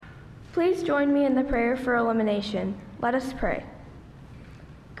Please join me in the prayer for illumination. Let us pray.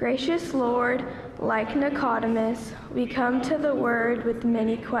 Gracious Lord, like Nicodemus, we come to the Word with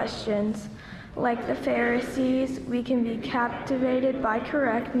many questions. Like the Pharisees, we can be captivated by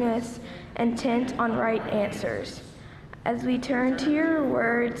correctness, intent on right answers. As we turn to your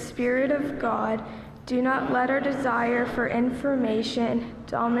Word, Spirit of God, do not let our desire for information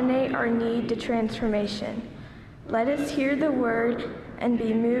dominate our need to transformation. Let us hear the Word and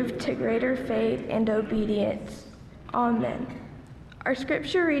be moved to greater faith and obedience. Amen. Our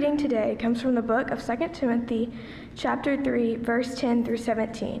scripture reading today comes from the book of 2 Timothy, chapter 3, verse 10 through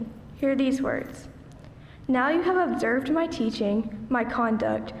 17. Hear these words. Now you have observed my teaching, my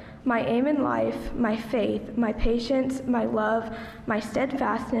conduct, my aim in life, my faith, my patience, my love, my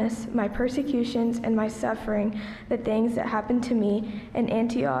steadfastness, my persecutions, and my suffering, the things that happened to me in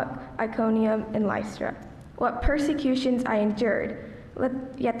Antioch, Iconium, and Lystra. What persecutions I endured,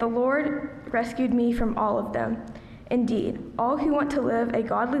 yet the Lord rescued me from all of them. Indeed, all who want to live a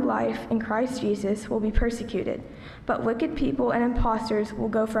godly life in Christ Jesus will be persecuted, but wicked people and impostors will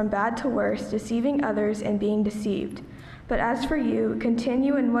go from bad to worse, deceiving others and being deceived. But as for you,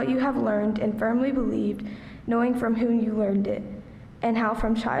 continue in what you have learned and firmly believed, knowing from whom you learned it, and how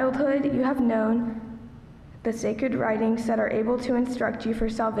from childhood you have known the sacred writings that are able to instruct you for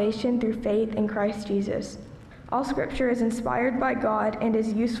salvation through faith in Christ Jesus. All scripture is inspired by God and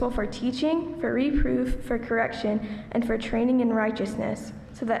is useful for teaching, for reproof, for correction, and for training in righteousness,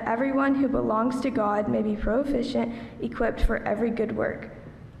 so that everyone who belongs to God may be proficient, equipped for every good work.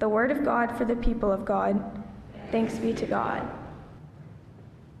 The word of God for the people of God. Thanks be to God.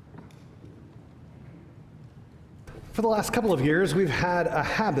 For the last couple of years, we've had a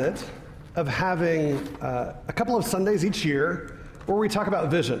habit of having a couple of Sundays each year where we talk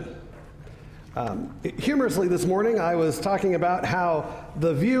about vision. Humorously this morning, I was talking about how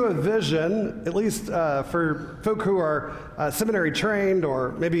the view of vision, at least for folk who are seminary trained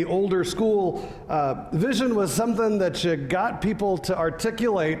or maybe older school, vision was something that you got people to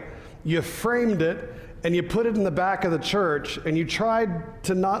articulate, you framed it, and you put it in the back of the church, and you tried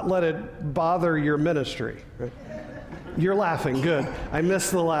to not let it bother your ministry. Right? You're laughing, good. I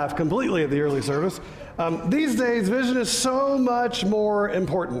missed the laugh completely at the early service. These days, vision is so much more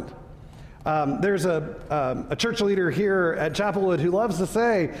important. There's a church leader here at Chapelwood who loves to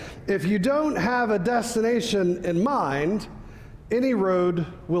say, if you don't have a destination in mind, any road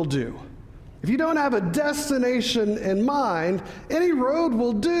will do. If you don't have a destination in mind, any road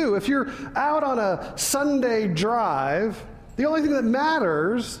will do. If you're out on a Sunday drive, the only thing that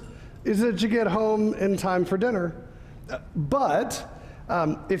matters is that you get home in time for dinner. But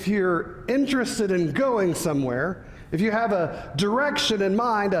if you're interested in going somewhere, if you have a direction in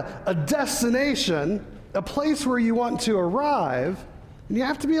mind, a destination, a place where you want to arrive, you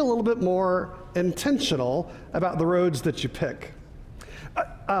have to be a little bit more intentional about the roads that you pick.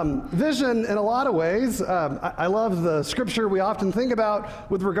 Vision, in a lot of ways, I love the scripture we often think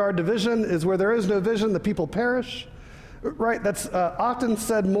about with regard to vision is where there is no vision, the people perish. Right, that's often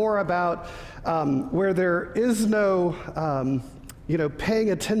said more about where there is no,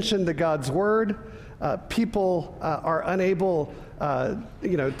 paying attention to God's word. People are unable,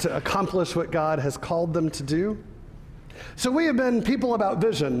 to accomplish what God has called them to do. So we have been people about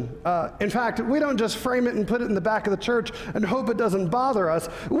vision. In fact, we don't just frame it and put it in the back of the church and hope it doesn't bother us.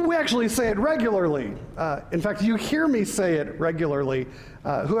 We actually say it regularly. In fact, you hear me say it regularly.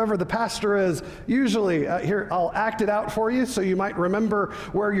 Whoever the pastor is, usually, here, I'll act it out for you so you might remember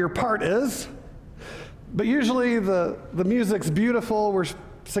where your part is. But usually the music's beautiful. We're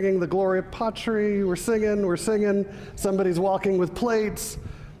singing the Gloria Patri. We're singing. Somebody's walking with plates.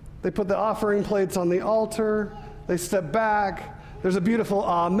 They put the offering plates on the altar. They step back. There's a beautiful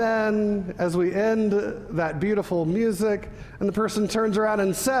amen as we end that beautiful music. And the person turns around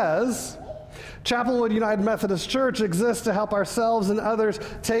and says, Chapelwood United Methodist Church exists to help ourselves and others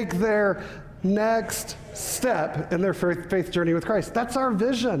take their next step in their faith journey with Christ. That's our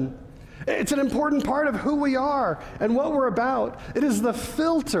vision. It's an important part of who we are and what we're about. It is the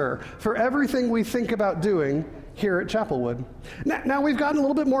filter for everything we think about doing here at Chapelwood. Now we've gotten a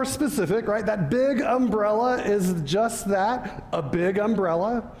little bit more specific, right? That big umbrella is just that, a big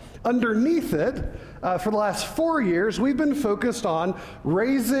umbrella. Underneath it, for the last 4 years, we've been focused on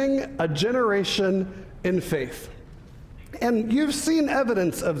raising a generation in faith. And you've seen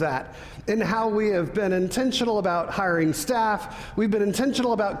evidence of that in how we have been intentional about hiring staff. We've been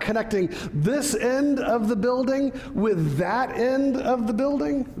intentional about connecting this end of the building with that end of the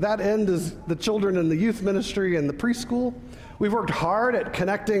building. That end is the children and the youth ministry and the preschool. We've worked hard at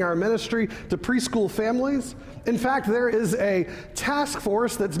connecting our ministry to preschool families. In fact, there is a task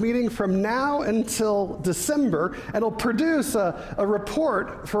force that's meeting from now until December, and it'll produce a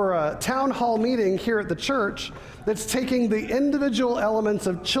report for a town hall meeting here at the church that's taking the individual elements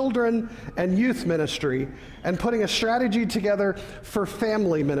of children and youth ministry and putting a strategy together for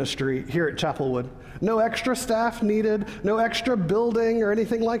family ministry here at Chapelwood. No extra staff needed, no extra building or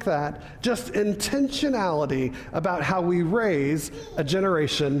anything like that. Just intentionality about how we raise a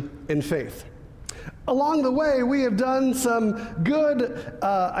generation in faith. Along the way, we have done some good,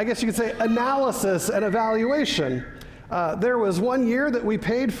 I guess you could say, analysis and evaluation. There was one year that we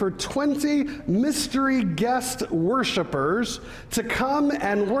paid for 20 mystery guest worshipers to come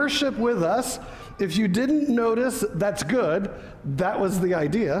and worship with us. If you didn't notice, that's good. That was the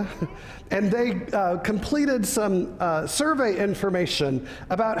idea. And they completed some survey information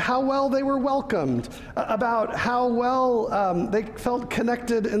about how well they were welcomed, about how well they felt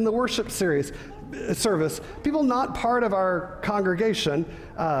connected in the worship service. People not part of our congregation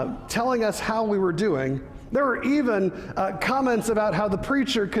telling us how we were doing. There were even comments about how the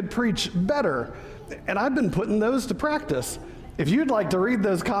preacher could preach better. And I've been putting those to practice. If you'd like to read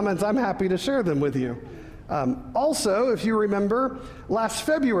those comments, I'm happy to share them with you. Also, if you remember, last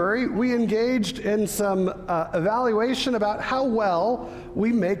February, we engaged in some evaluation about how well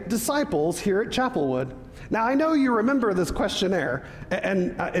we make disciples here at Chapelwood. Now, I know you remember this questionnaire,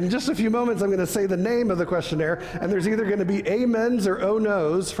 and in just a few moments, I'm going to say the name of the questionnaire, and there's either going to be amens or oh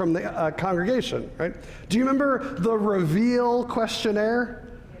no's from the congregation, right? Do you remember the Reveal questionnaire?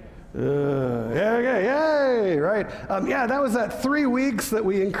 Yay, right. That was that 3 weeks that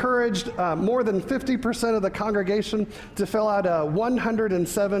we encouraged more than 50% of the congregation to fill out a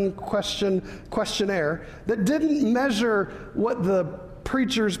 107 questionnaire that didn't measure what the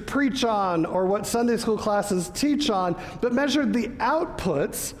preachers preach on or what Sunday school classes teach on, but measured the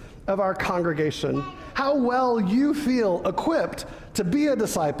outputs of our congregation, how well you feel equipped to be a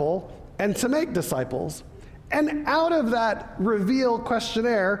disciple and to make disciples. And out of that Reveal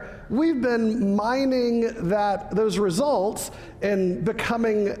questionnaire, we've been mining those results and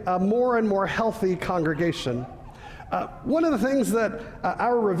becoming a more and more healthy congregation. One of the things that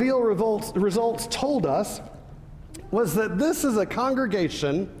our Reveal results told us was that this is a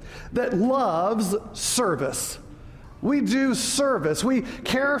congregation that loves service. We do service. We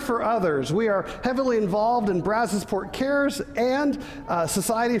care for others. We are heavily involved in Brazosport Cares and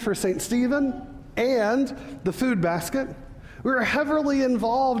Society for St. Stephen and the Food Basket. We're heavily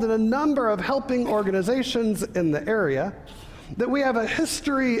involved in a number of helping organizations in the area, that we have a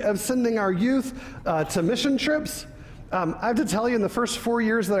history of sending our youth to mission trips. I have to tell you, in the first 4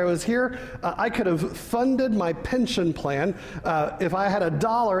 years that I was here, I could have funded my pension plan if I had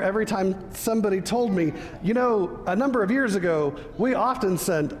 $1 every time somebody told me, you know, a number of years ago, we often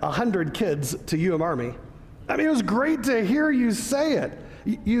sent 100 kids to Army. I mean, it was great to hear you say it.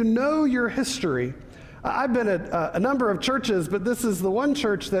 You know your history. I've been at a number of churches, but this is the one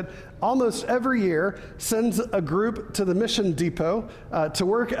church that almost every year sends a group to the mission depot to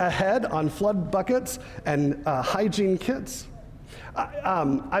work ahead on flood buckets and hygiene kits.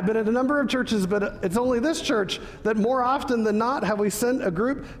 I've been at a number of churches, but it's only this church that more often than not have we sent a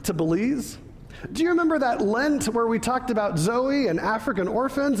group to Belize. Do you remember that Lent where we talked about Zoe and African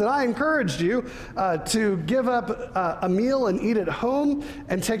orphans? And I encouraged you to give up a meal and eat at home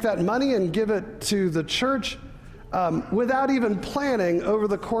and take that money and give it to the church. Without even planning over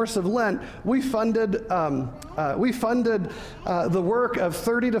the course of Lent, we funded the work of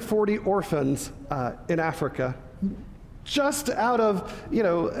 30 to 40 orphans in Africa, just out of,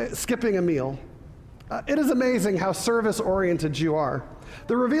 skipping a meal. It is amazing how service-oriented you are.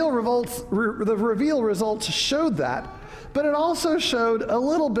 The Reveal results showed that, but it also showed a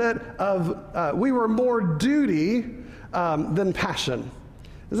little bit of we were more duty than passion.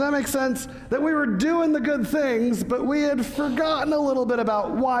 Does that make sense? That we were doing the good things, but we had forgotten a little bit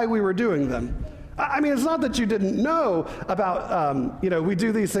about why we were doing them. I mean, it's not that you didn't know about, we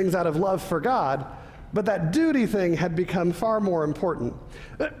do these things out of love for God, but that duty thing had become far more important.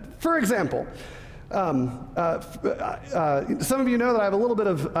 For example, some of you know that I have a little bit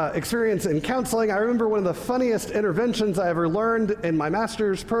of experience in counseling. I remember one of the funniest interventions I ever learned in my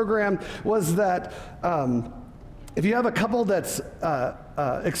master's program was that if you have a couple that's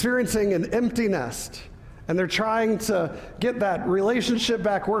experiencing an empty nest and they're trying to get that relationship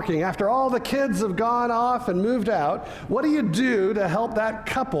back working, after all the kids have gone off and moved out, what do you do to help that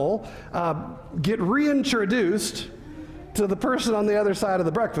couple get reintroduced to the person on the other side of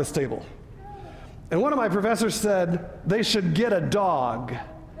the breakfast table? And one of my professors said they should get a dog.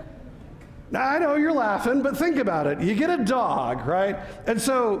 Now, I know you're laughing, but think about it. You get a dog, right? And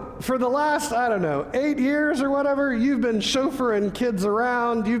so for the last, 8 years or whatever, you've been chauffeuring kids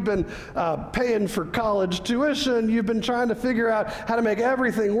around. You've been paying for college tuition. You've been trying to figure out how to make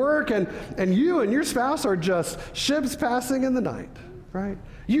everything work. And you and your spouse are just ships passing in the night, right?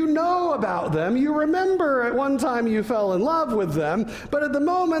 You know about them. You remember at one time you fell in love with them. But at the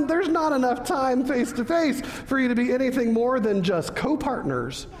moment, there's not enough time face to face for you to be anything more than just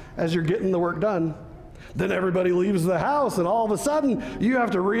co-partners as you're getting the work done. Then everybody leaves the house, and all of a sudden, you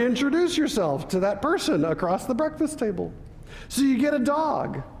have to reintroduce yourself to that person across the breakfast table. So you get a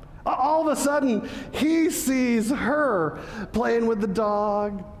dog. All of a sudden, he sees her playing with the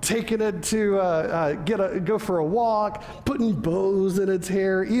dog, taking it to go for a walk, putting bows in its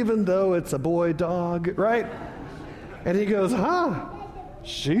hair, even though it's a boy dog, right? And he goes,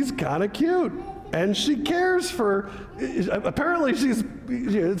 she's kind of cute. And she cares for, apparently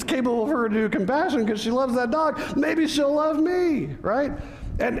it's capable of her to do compassion because she loves that dog. Maybe she'll love me, right?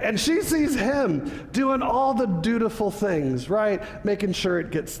 And she sees him doing all the dutiful things, right? Making sure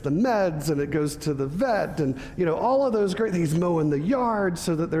it gets the meds and it goes to the vet and, all of those great things. He's mowing the yard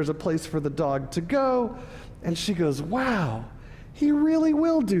so that there's a place for the dog to go. And she goes, wow, he really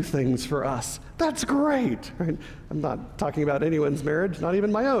will do things for us. That's great, right? I'm not talking about anyone's marriage, not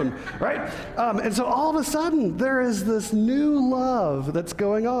even my own, right? And so all of a sudden, there is this new love that's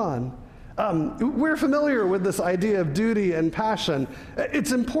going on. We're familiar with this idea of duty and passion.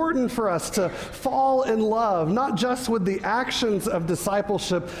 It's important for us to fall in love, not just with the actions of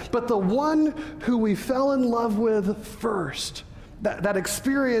discipleship, but the one who we fell in love with first. That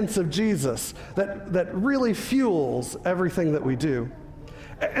experience of Jesus that really fuels everything that we do.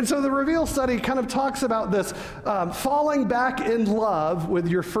 And so the Reveal study kind of talks about this falling back in love with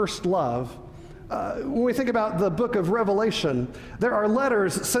your first love. When we think about the book of Revelation, there are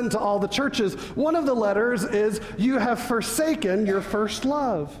letters sent to all the churches. One of the letters is, you have forsaken your first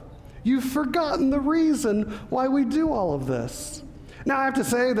love. You've forgotten the reason why we do all of this. Now, I have to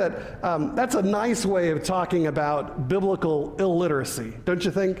say that that's a nice way of talking about biblical illiteracy, don't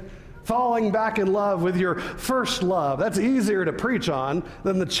you think? Falling back in love with your first love. That's easier to preach on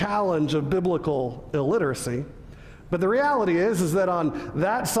than the challenge of biblical illiteracy. But the reality is that on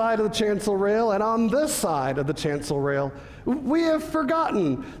that side of the chancel rail and on this side of the chancel rail, we have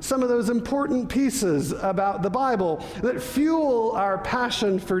forgotten some of those important pieces about the Bible that fuel our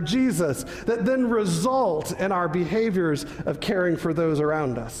passion for Jesus, that then result in our behaviors of caring for those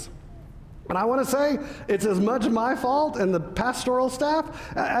around us. And I want to say it's as much my fault and the pastoral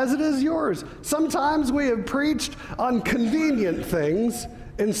staff as it is yours. Sometimes we have preached on convenient things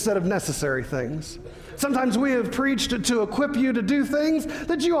instead of necessary things. Sometimes we have preached to equip you to do things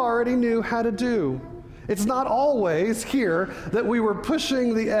that you already knew how to do. It's not always here that we were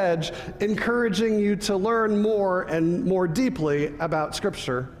pushing the edge, encouraging you to learn more and more deeply about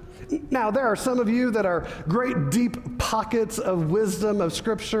Scripture. Now, there are some of you that are great deep pockets of wisdom of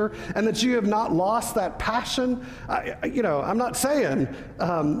Scripture and that you have not lost that passion. I'm not saying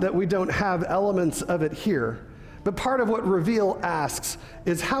that we don't have elements of it here. But part of what Reveal asks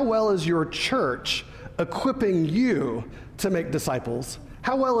is, how well is your church equipping you to make disciples?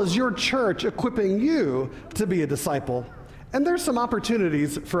 How well is your church equipping you to be a disciple? And there's some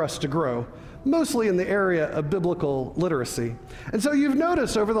opportunities for us to grow, mostly in the area of biblical literacy. And so you've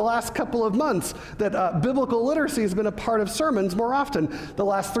noticed over the last couple of months that biblical literacy has been a part of sermons more often. The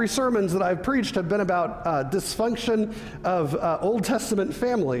last 3 sermons that I've preached have been about dysfunction of Old Testament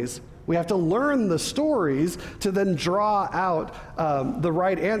families. We have to learn the stories to then draw out the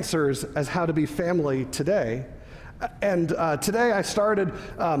right answers as how to be family today. And today I started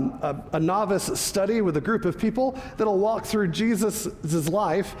a novice study with a group of people that'll walk through Jesus'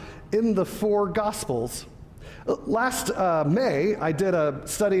 life in the 4 Gospels. Last May, I did a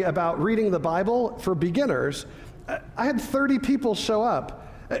study about reading the Bible for beginners. I had 30 people show up.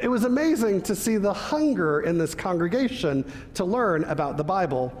 It was amazing to see the hunger in this congregation to learn about the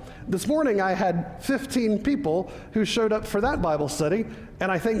Bible. This morning, I had 15 people who showed up for that Bible study, and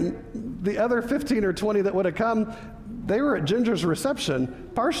I think the other 15 or 20 that would have come, they were at Ginger's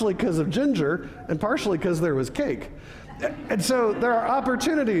reception, partially because of Ginger and partially because there was cake. And so there are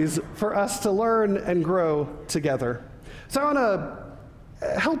opportunities for us to learn and grow together. So I want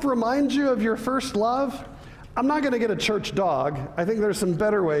to help remind you of your first love. I'm not going to get a church dog. I think there's some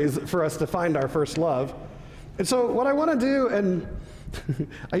better ways for us to find our first love. And so what I want to do, and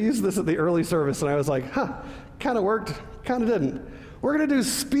I used this at the early service, and I was like, kind of worked, kind of didn't. We're going to do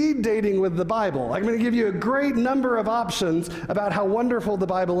speed dating with the Bible. I'm going to give you a great number of options about how wonderful the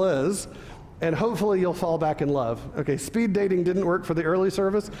Bible is. and hopefully you'll fall back in love. Okay, speed dating didn't work for the early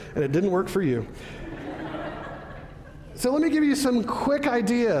service, and it didn't work for you. So let me give you some quick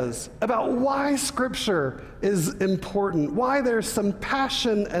ideas about why Scripture is important, why there's some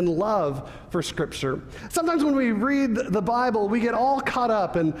passion and love for Scripture. Sometimes when we read the Bible, we get all caught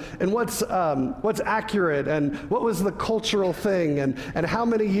up in what's accurate and what was the cultural thing and how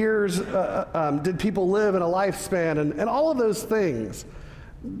many years did people live in a lifespan and all of those things.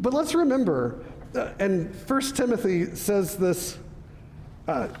 But let's remember, and 1 Timothy says this,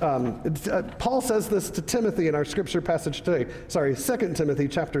 Paul says this to Timothy in our scripture passage today. 2 Timothy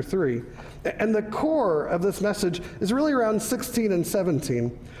chapter 3. And the core of this message is really around 16 and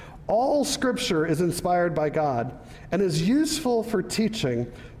 17. All scripture is inspired by God and is useful for teaching,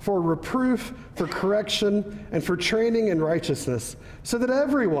 for reproof, for correction, and for training in righteousness, so that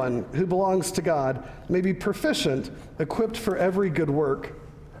everyone who belongs to God may be proficient, equipped for every good work.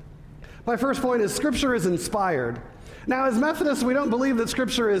 My first point is Scripture is inspired. Now, as Methodists, we don't believe that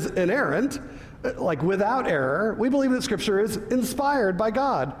Scripture is inerrant, like without error. We believe that Scripture is inspired by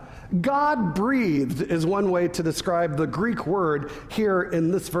God. God-breathed is one way to describe the Greek word here in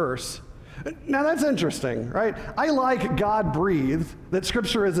this verse. Now, that's interesting, right? I like God-breathed, that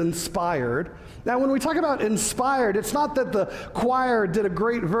Scripture is inspired. Now, when we talk about inspired, it's not that the choir did a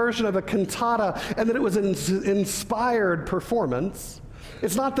great version of a cantata and that it was an inspired performance.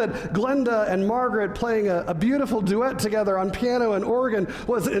 It's not that Glenda and Margaret playing a beautiful duet together on piano and organ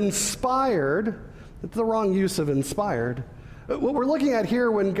was inspired. It's the wrong use of inspired. What we're looking at here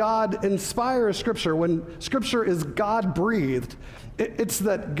when God inspires Scripture, when Scripture is God-breathed, it's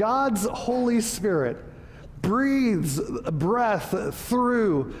that God's Holy Spirit breathes breath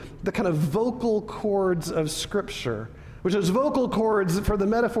through the kind of vocal cords of Scripture, which is vocal cords, for the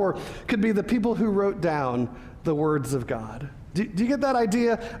metaphor, could be the people who wrote down the words of God. Do you get that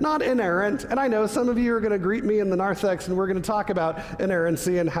idea? Not inerrant. And I know some of you are going to greet me in the narthex, and we're going to talk about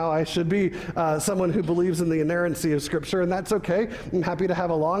inerrancy and how I should be someone who believes in the inerrancy of Scripture, and that's okay. I'm happy to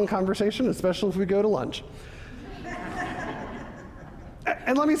have a long conversation, especially if we go to lunch.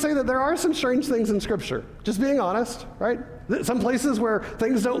 And let me say that there are some strange things in Scripture. Just being honest, right? Some places where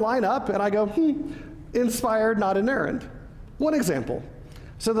things don't line up, and I go, inspired, not inerrant. One example.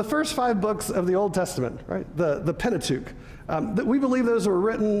 So the first 5 books of the Old Testament, right? The Pentateuch. We believe those were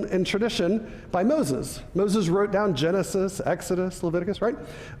written in tradition by Moses. Moses wrote down Genesis, Exodus, Leviticus, right?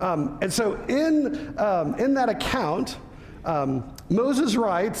 And so in that account, Moses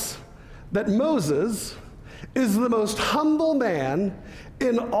writes that Moses is the most humble man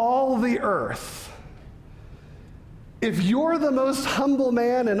in all the earth. If you're the most humble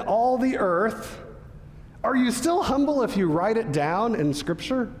man in all the earth, are you still humble if you write it down in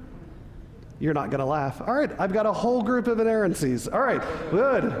Scripture? You're not going to laugh. All right, I've got a whole group of inerrancies. All right,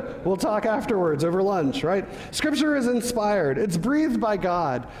 good. We'll talk afterwards over lunch, right? Scripture is inspired. It's breathed by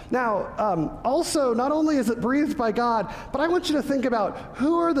God. Now, also, not only is it breathed by God, but I want you to think about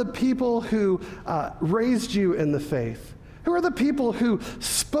who are the people who raised you in the faith? Who are the people who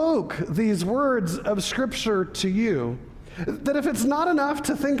spoke these words of Scripture to you? That if it's not enough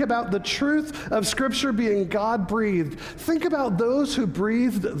to think about the truth of Scripture being God-breathed, think about those who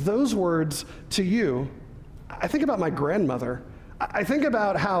breathed those words to you. I think about my grandmother. I think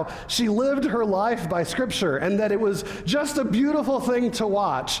about how she lived her life by Scripture and that it was just a beautiful thing to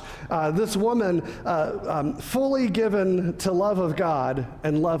watch. This woman fully given to love of God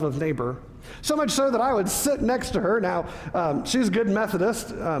and love of neighbor. So much so that I would sit next to her. Now, she's a good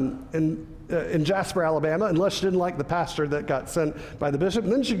Methodist in Jasper, Alabama, unless she didn't like the pastor that got sent by the bishop.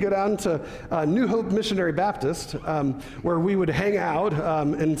 And then she'd go down to New Hope Missionary Baptist, where we would hang out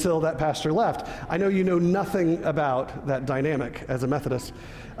until that pastor left. I know you know nothing about that dynamic as a Methodist.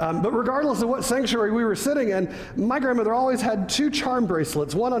 But regardless of what sanctuary we were sitting in, my grandmother always had 2 charm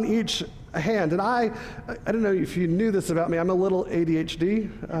bracelets, one on each hand. And I don't know if you knew this about me, I'm a little ADHD.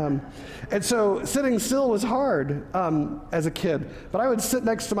 And so sitting still was hard as a kid. But I would sit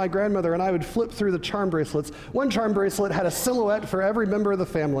next to my grandmother and I would flip through the charm bracelets. One charm bracelet had a silhouette for every member of the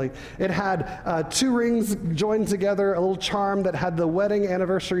family. It had 2 rings joined together, a little charm that had the wedding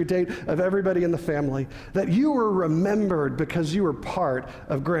anniversary date of everybody in the family. That you were remembered because you were part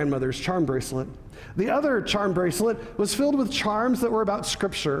of grandmother's charm bracelet. The other charm bracelet was filled with charms that were about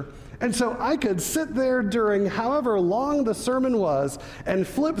Scripture. And so I could sit there during however long the sermon was and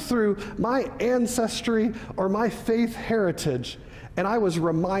flip through my ancestry or my faith heritage. And I was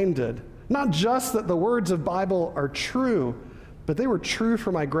reminded, not just that the words of Bible are true, but they were true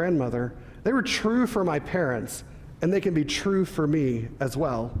for my grandmother. They were true for my parents, and they can be true for me as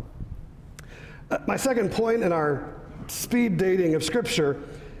well. My second point in our speed dating of Scripture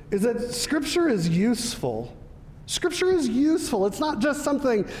is that Scripture is useful. Scripture is useful. It's not just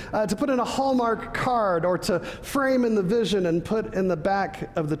something to put in a Hallmark card or to frame in the vision and put in the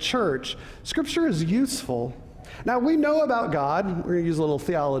back of the church. Scripture is useful. Now, we know about God. We're going to use a little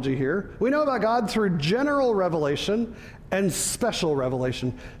theology here. We know about God through general revelation and special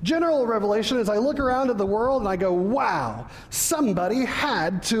revelation. General revelation is I look around at the world and I go, wow, somebody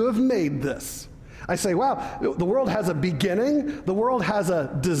had to have made this. I say, wow, the world has a beginning, the world has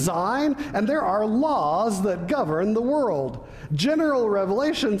a design, and there are laws that govern the world. General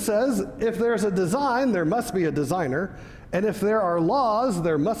revelation says if there's a design, there must be a designer. And if there are laws,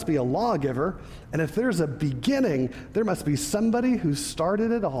 there must be a lawgiver. And if there's a beginning, there must be somebody who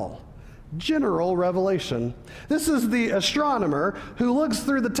started it all. General revelation. This is the astronomer who looks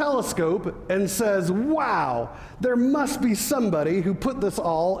through the telescope and says, wow, there must be somebody who put this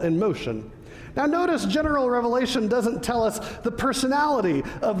all in motion. Now notice general revelation doesn't tell us the personality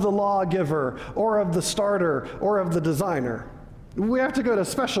of the lawgiver or of the starter or of the designer. We have to go to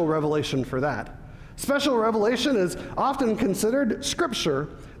special revelation for that. Special revelation is often considered Scripture,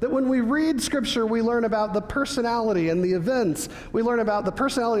 that when we read Scripture, we learn about the personality and the events. We learn about the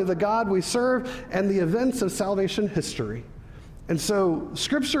personality of the God we serve and the events of salvation history. And so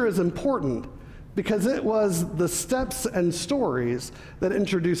Scripture is important because it was the steps and stories that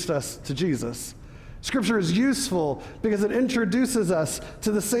introduced us to Jesus. Scripture is useful because it introduces us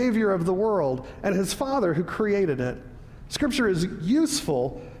to the Savior of the world and his Father who created it. Scripture is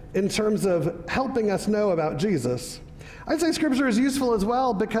useful in terms of helping us know about Jesus. I'd say Scripture is useful as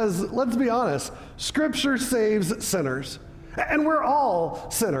well because, let's be honest, Scripture saves sinners. And we're all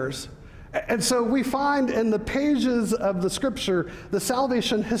sinners. And so we find in the pages of the Scripture the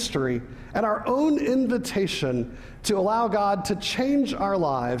salvation history and our own invitation to allow God to change our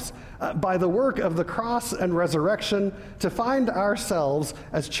lives by the work of the cross and resurrection to find ourselves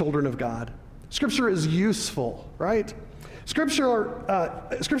as children of God. Scripture is useful, right?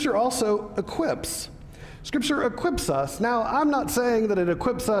 Scripture also equips. Scripture equips us. Now, I'm not saying that it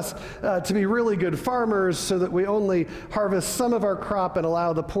equips us to be really good farmers so that we only harvest some of our crop and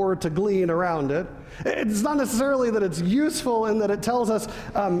allow the poor to glean around it. It's not necessarily that it's useful in that it tells us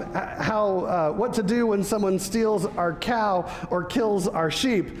what to do when someone steals our cow or kills our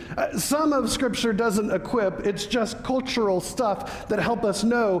sheep. Some of Scripture doesn't equip. It's just cultural stuff that help us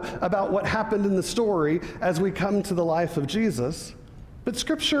know about what happened in the story as we come to the life of Jesus. But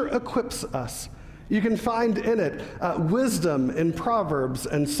Scripture equips us. You can find in it wisdom in Proverbs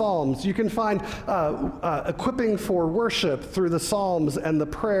and Psalms. You can find equipping for worship through the Psalms and the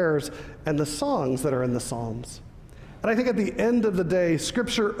prayers and the songs that are in the Psalms. And I think at the end of the day,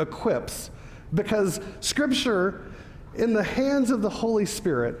 Scripture equips because Scripture, in the hands of the Holy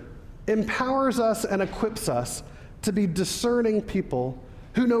Spirit, empowers us and equips us to be discerning people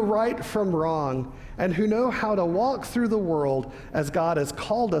who know right from wrong and who know how to walk through the world as God has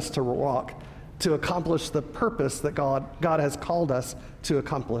called us to walk, to accomplish the purpose that God has called us to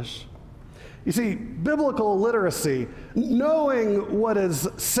accomplish. You see, biblical literacy, knowing what is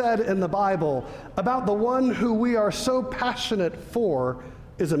said in the Bible about the one who we are so passionate for,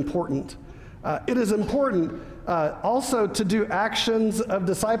 is important. It is important also to do actions of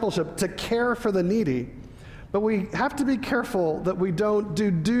discipleship, to care for the needy. But we have to be careful that we don't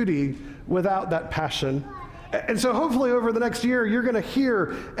do duty without that passion. And so hopefully over the next year, you're going to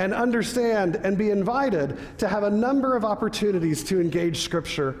hear and understand and be invited to have a number of opportunities to engage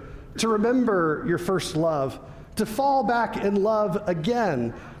Scripture, to remember your first love, to fall back in love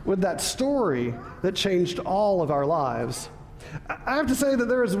again with that story that changed all of our lives. I have to say that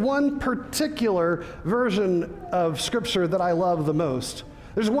there is one particular version of Scripture that I love the most.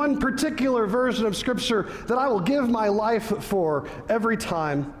 There's one particular version of Scripture that I will give my life for every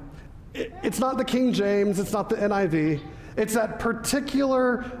time. It's not the King James, it's not the NIV. It's that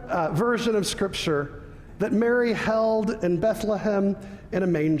particular version of Scripture that Mary held in Bethlehem in a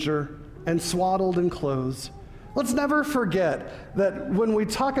manger and swaddled in clothes. Let's never forget that when we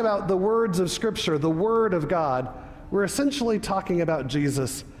talk about the words of Scripture, the Word of God, we're essentially talking about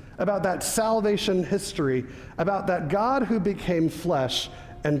Jesus, about that salvation history, about that God who became flesh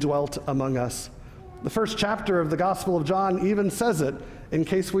and dwelt among us. The first chapter of the Gospel of John even says it, in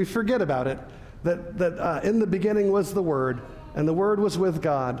case we forget about it, that in the beginning was the Word, and the Word was with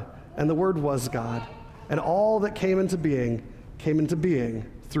God, and the Word was God. And all that came into being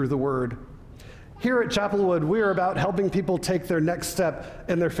through the Word. Here at Chapelwood, we are about helping people take their next step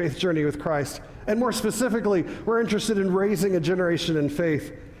in their faith journey with Christ. And more specifically, we're interested in raising a generation in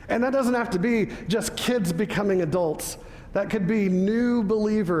faith. And that doesn't have to be just kids becoming adults. That could be new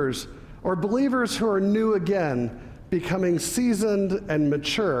believers or believers who are new again, becoming seasoned and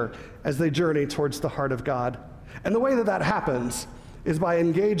mature as they journey towards the heart of God. And the way that that happens is by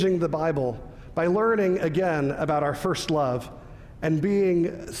engaging the Bible, by learning again about our first love, and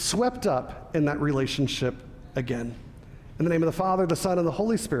being swept up in that relationship again. In the name of the Father, the Son, and the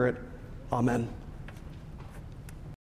Holy Spirit, amen.